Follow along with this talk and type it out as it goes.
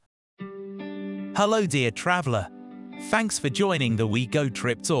Hello dear traveler. Thanks for joining the We Go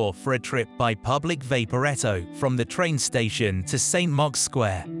Trip tour for a trip by public Vaporetto from the train station to St. Mark's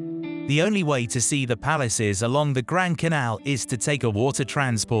Square. The only way to see the palaces along the Grand Canal is to take a water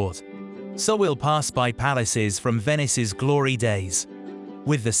transport. So we'll pass by palaces from Venice's glory days.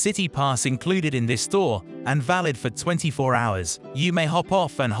 With the city pass included in this tour and valid for 24 hours, you may hop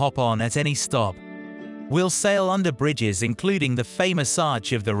off and hop on at any stop. We'll sail under bridges including the famous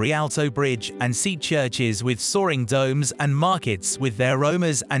Arch of the Rialto Bridge and see churches with soaring domes and markets with their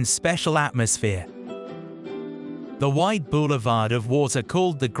aromas and special atmosphere. The wide boulevard of water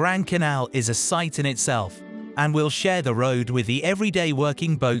called the Grand Canal is a sight in itself, and we'll share the road with the everyday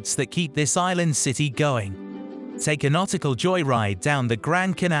working boats that keep this island city going. Take a nautical joyride down the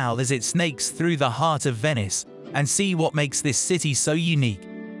Grand Canal as it snakes through the heart of Venice, and see what makes this city so unique.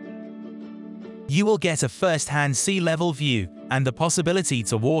 You will get a first-hand sea-level view and the possibility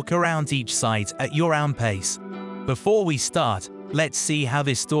to walk around each site at your own pace. Before we start, let's see how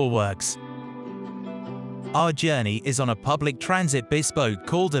this tour works. Our journey is on a public transit bus boat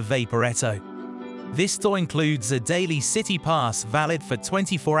called a Vaporetto. This tour includes a daily city pass valid for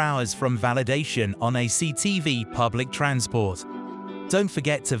 24 hours from validation on a CTV public transport. Don't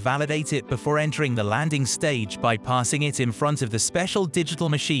forget to validate it before entering the landing stage by passing it in front of the special digital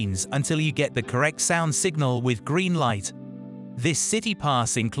machines until you get the correct sound signal with green light. This city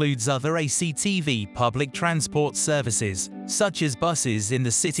pass includes other ACTV public transport services, such as buses in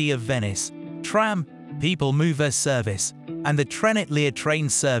the city of Venice, tram, people mover service, and the Trenit train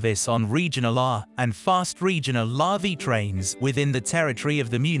service on Regional R and fast Regional RV trains within the territory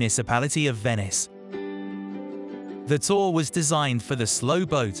of the municipality of Venice. The tour was designed for the slow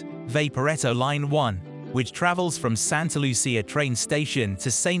boat, Vaporetto Line 1, which travels from Santa Lucia train station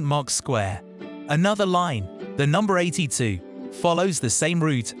to St. Mark's Square. Another line, the number 82, follows the same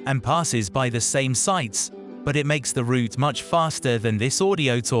route and passes by the same sites, but it makes the route much faster than this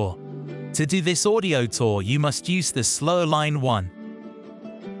audio tour. To do this audio tour, you must use the slow Line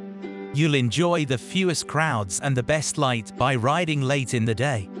 1. You'll enjoy the fewest crowds and the best light by riding late in the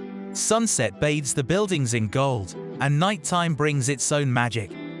day. Sunset bathes the buildings in gold, and nighttime brings its own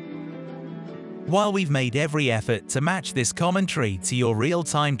magic. While we've made every effort to match this commentary to your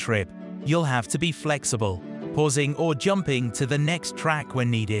real-time trip, you'll have to be flexible, pausing or jumping to the next track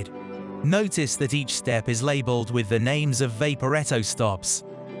when needed. Notice that each step is labeled with the names of Vaporetto stops.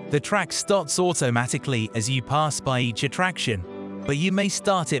 The track starts automatically as you pass by each attraction, but you may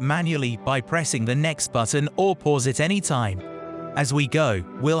start it manually by pressing the next button or pause at any time. As we go,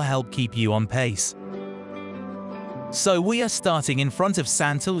 we'll help keep you on pace. So we are starting in front of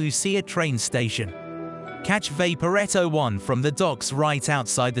Santa Lucia train station. Catch Vaporetto 1 from the docks right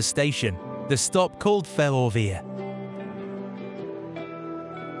outside the station, the stop called Ferrovia.